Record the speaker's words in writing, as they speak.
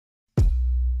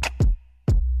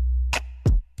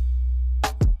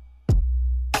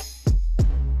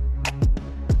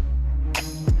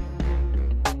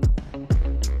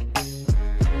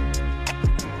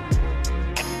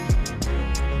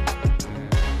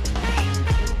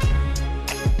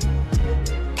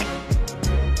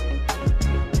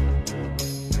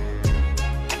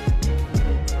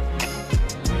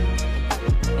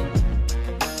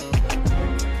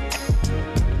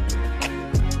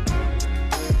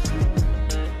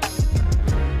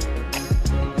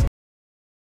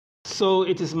So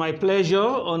it is my pleasure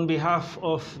on behalf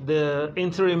of the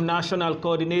Interim National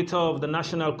Coordinator of the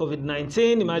National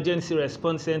COVID-19 Emergency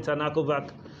Response Center,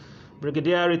 NACOVAC,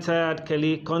 Brigadier Retired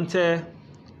Kelly Conte,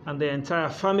 and the entire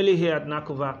family here at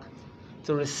NACOVAC,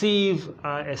 to receive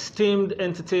our esteemed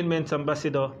entertainment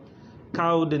ambassador,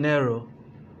 Kao Denero,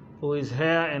 who is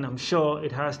here, and I'm sure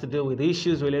it has to do with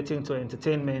issues relating to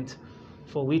entertainment,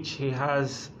 for which he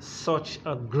has such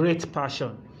a great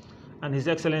passion. And His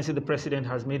Excellency the President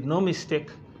has made no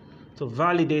mistake to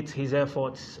validate his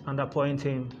efforts and appoint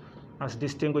him as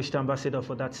distinguished ambassador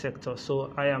for that sector.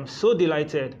 So I am so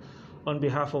delighted on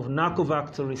behalf of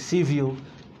NACOVAC to receive you,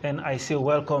 and I say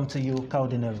welcome to you, Kao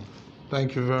Denero.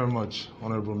 Thank you very much,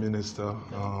 Honorable Minister.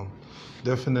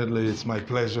 Definitely, it's my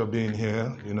pleasure being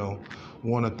here.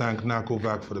 Want to thank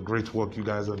NACOVAC for the great work you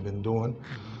guys have been doing.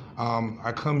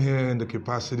 I come here in the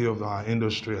capacity of our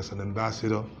industry as an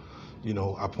ambassador,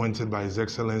 appointed by His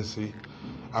Excellency.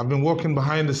 I've been working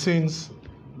behind the scenes,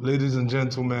 ladies and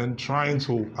gentlemen, trying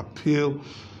to appeal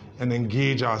and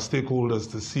engage our stakeholders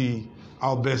to see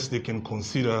how best they can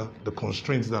consider the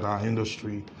constraints that our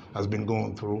industry has been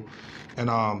going through. And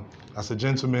as a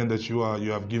gentleman that you are, you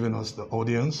have given us the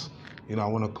audience. I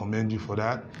want to commend you for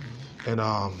that. And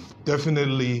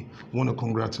definitely want to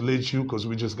congratulate you, because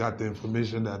we just got the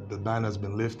information that the ban has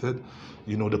been lifted.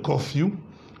 The curfew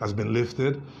has been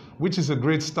lifted, which is a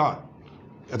great start.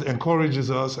 It encourages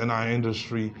us and our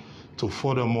industry to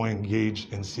furthermore engage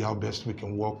and see how best we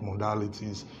can work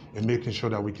modalities and making sure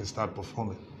that we can start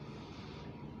performing.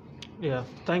 Yeah,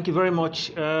 thank you very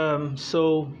much.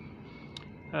 So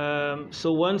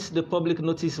once the public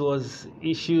notice was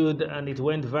issued and it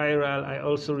went viral, I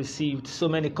also received so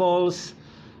many calls,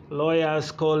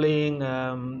 lawyers calling,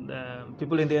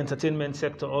 people in the entertainment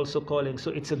sector also calling. So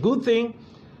it's a good thing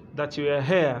that you are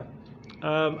here.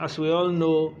 As we all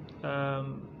know,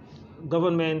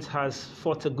 government has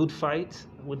fought a good fight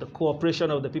with the cooperation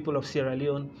of the people of Sierra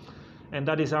Leone, and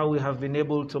that is how we have been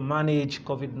able to manage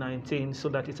COVID-19 so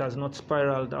that it has not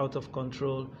spiraled out of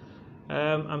control.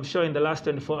 I'm sure in the last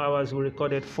 24 hours we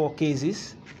recorded 4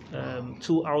 cases,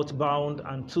 2 outbound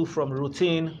and 2 from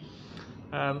routine,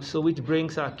 so which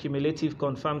brings our cumulative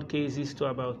confirmed cases to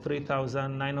about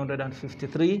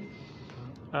 3,953.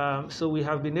 So we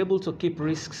have been able to keep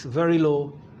risks very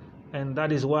low, and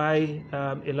that is why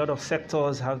a lot of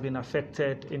sectors have been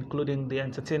affected, including the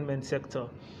entertainment sector.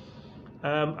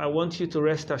 I want you to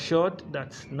rest assured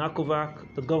that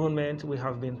NACOVAC, the government, we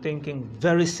have been thinking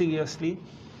very seriously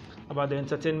about the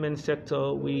entertainment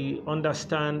sector. We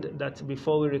understand that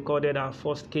before we recorded our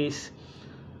first case,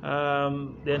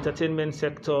 the entertainment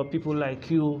sector, people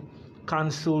like you,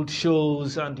 cancelled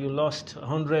shows and you lost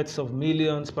hundreds of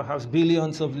millions, perhaps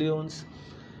billions of leones.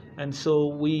 And so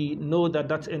we know that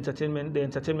the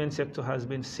entertainment sector has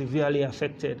been severely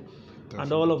affected. Definitely.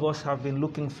 And all of us have been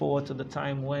looking forward to the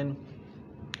time when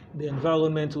the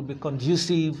environment will be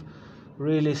conducive,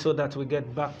 really, so that we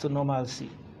get back to normalcy.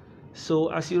 So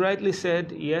as you rightly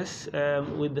said, yes,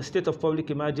 with the state of public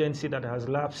emergency that has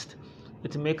lapsed,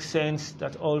 it makes sense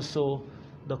that also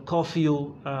the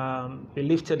curfew be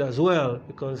lifted as well,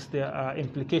 because there are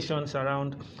implications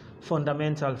around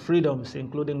fundamental freedoms,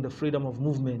 including the freedom of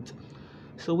movement.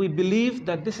 So we believe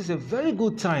that this is a very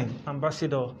good time,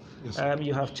 Ambassador. Yes.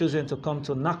 You have chosen to come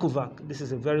to NACOVAC. This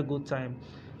is a very good time,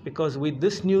 because with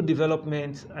this new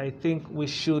development, I think we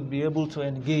should be able to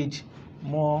engage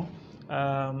more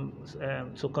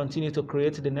to continue to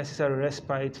create the necessary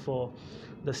respite for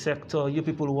the sector. You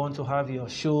people want to have your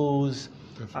shows.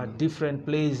 Definitely. At different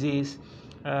places.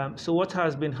 So what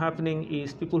has been happening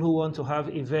is people who want to have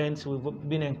events, we've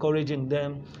been encouraging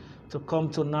them to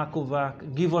come to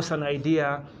NACOVAC, give us an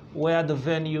idea where the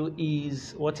venue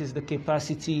is, what is the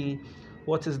capacity,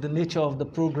 what is the nature of the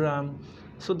program,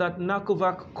 so that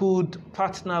NACOVAC could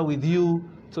partner with you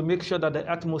to make sure that the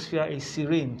atmosphere is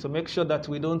serene, to make sure that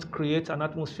we don't create an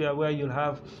atmosphere where you'll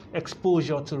have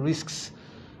exposure to risks.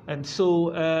 And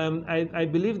so I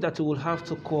believe that we will have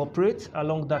to cooperate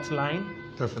along that line.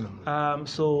 Definitely.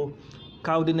 So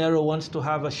Kao Denero wants to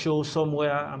have a show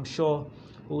somewhere. I'm sure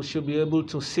we should be able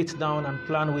to sit down and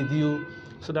plan with you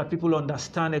so that people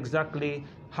understand exactly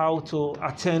how to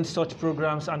attend such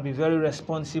programs and be very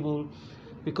responsible,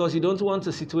 because you don't want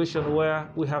a situation where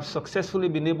we have successfully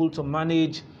been able to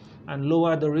manage and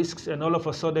lower the risks, and all of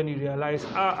a sudden you realize,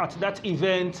 at that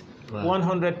event, right,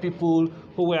 100 people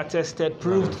who were tested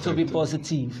proved to be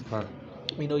positive. Right.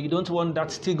 You don't want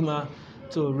that stigma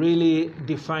to really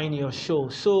define your show.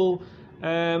 So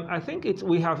I think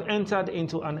we have entered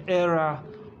into an era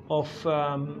of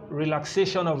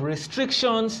relaxation of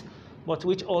restrictions, but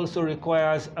which also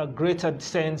requires a greater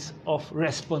sense of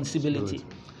responsibility.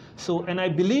 So, and I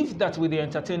believe that with the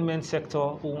entertainment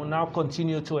sector, we will now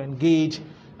continue to engage,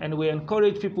 and we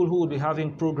encourage people who will be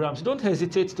having programs. Don't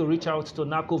hesitate to reach out to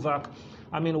NACOVAC.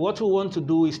 I mean, what we want to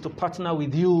do is to partner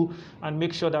with you and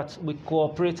make sure that we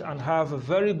cooperate and have a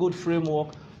very good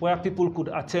framework where people could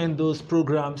attend those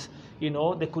programs. You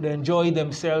know, they could enjoy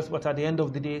themselves, but at the end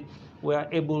of the day, we are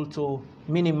able to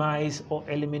minimize or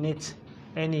eliminate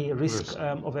any risk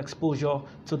of exposure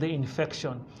to the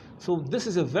infection. So this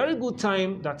is a very good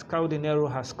time that Kao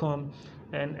Denero has come,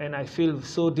 and I feel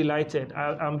so delighted.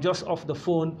 I'm just off the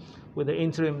phone with the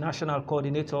interim national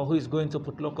coordinator who is going to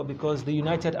Putloko because the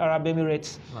United Arab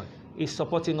Emirates is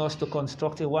supporting us to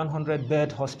construct a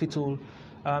 100-bed hospital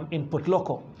in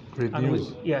Putloko. Great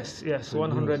news. Yes,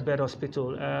 100-bed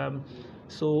hospital.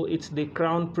 So it's the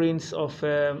Crown Prince of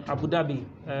Abu Dhabi,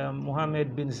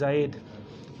 Mohammed bin Zayed,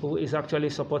 who is actually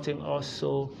supporting us.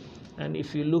 So, and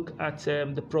if you look at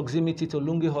the proximity to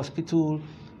Lungi Hospital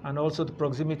and also the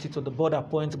proximity to the border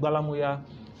point, Balamuya,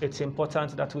 it's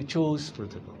important that we chose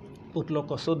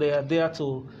Putloko. So they are there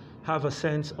to have a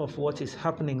sense of what is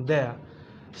happening there.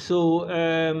 So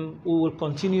we will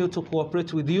continue to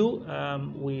cooperate with you.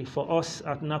 For us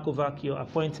at NACOVAC, your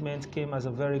appointment came as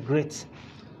a very great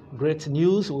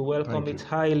news. We welcome it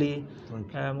highly.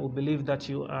 We believe that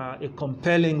you are a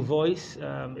compelling voice,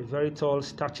 a very tall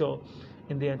stature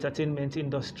in the entertainment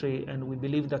industry, and we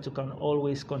believe that we can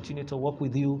always continue to work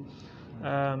with you.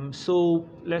 So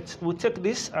we'll take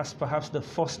this as perhaps the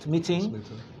first meeting,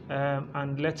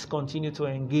 and let's continue to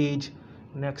engage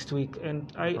next week. And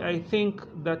I think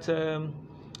that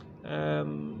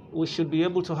we should be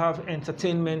able to have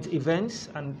entertainment events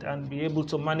and be able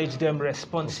to manage them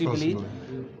responsibly,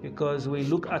 because we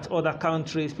look at other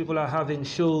countries, people are having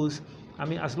shows. I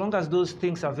mean, as long as those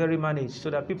things are very managed, so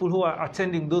that people who are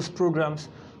attending those programs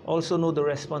also know the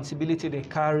responsibility they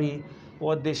carry,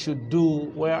 what they should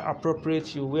do, where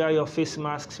appropriate you wear your face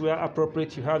masks, where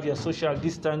appropriate you have your social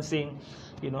distancing.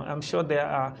 You know, I'm sure there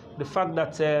are, the fact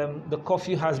that the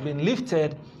curfew has been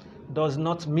lifted does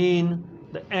not mean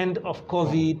the end of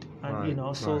COVID,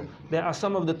 and so there are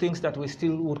some of the things that we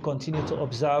still would continue to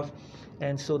observe.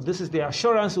 And so this is the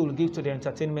assurance we will give to the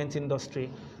entertainment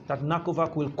industry that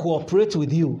NACOVAC will cooperate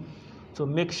with you to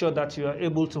make sure that you are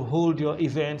able to hold your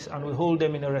events, and we hold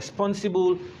them in a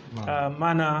responsible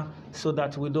manner, so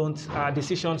that our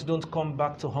decisions don't come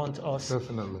back to haunt us.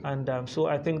 Definitely. And so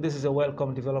I think this is a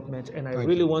welcome development, and I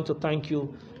really want to thank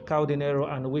you, Kao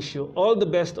Denero, and wish you all the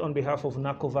best on behalf of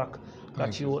NACOVAC,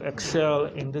 that you excel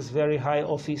in this very high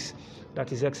office that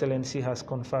His Excellency has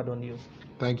conferred on you.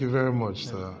 Thank you very much,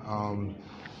 sir.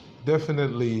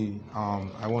 Definitely,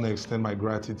 I want to extend my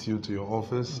gratitude to your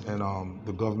office and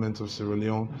the government of Sierra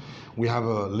Leone. We have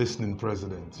a listening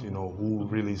president, who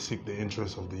really seek the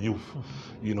interests of the youth.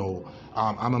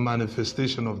 I'm a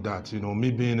manifestation of that.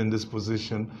 Me being in this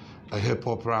position, a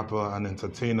hip-hop rapper and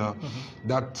entertainer,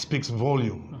 that speaks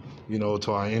volume,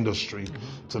 to our industry,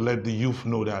 to let the youth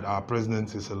know that our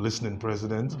president is a listening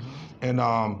president. And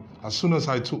as soon as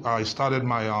I started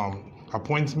my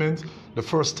appointment, the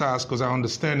first task, because I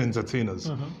understand entertainers,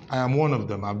 I am one of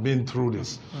them. I've been through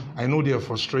this. I know their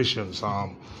frustrations.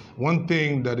 One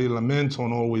thing that they lament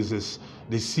on always is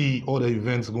they see other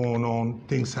events going on,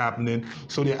 things happening,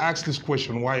 so they ask this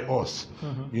question, why us?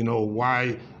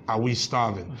 Why are we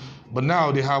starving? But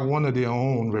now they have one of their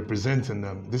own representing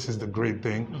them. This is the great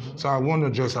thing. So I want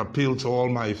to just appeal to all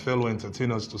my fellow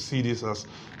entertainers to see this as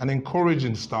an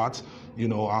encouraging start.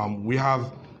 We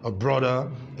have a brother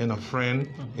and a friend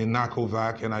in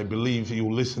NACOVAC, and I believe he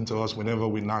will listen to us whenever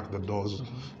we knock the doors.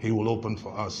 He will open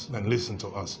for us and listen to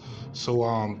us.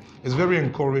 So it's very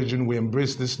encouraging. We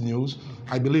embrace this news.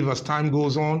 I believe as time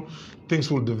goes on, things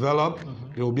will develop.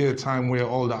 There will be a time where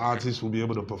all the artists will be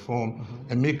able to perform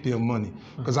and make their money.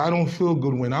 Because I don't feel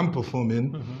good when I'm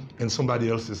performing and somebody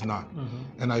else is not.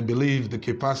 And I believe the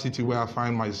capacity where I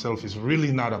find myself is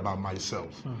really not about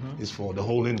myself. It's for the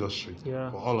whole industry,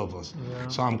 for all of us.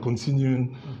 So I'm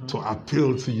continuing to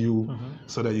appeal to you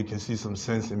so that you can see some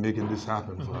sense in making this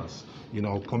happen for us.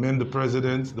 Commend the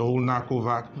president, the whole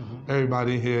NACOVAC,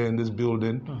 everybody here in this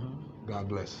building. God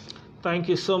bless. Thank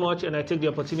you so much, and I take the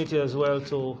opportunity as well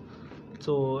to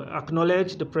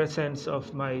acknowledge the presence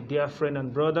of my dear friend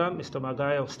and brother, Mr.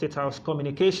 Magai of State House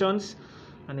Communications.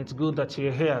 And it's good that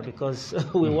you're here, because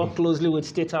we work closely with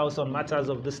State House on matters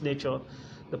of this nature,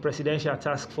 the Presidential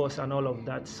Task Force and all of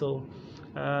that. So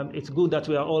it's good that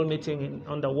we are all meeting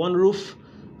under one roof,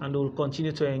 and we'll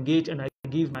continue to engage. And I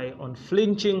give my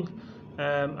unflinching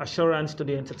assurance to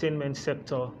the entertainment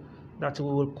sector that we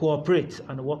will cooperate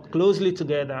and work closely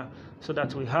together so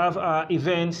that we have our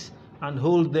events and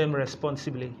hold them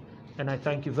responsibly. And I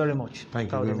thank you very much.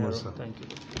 Thank you Kao very Denero. much, sir. Thank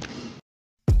you.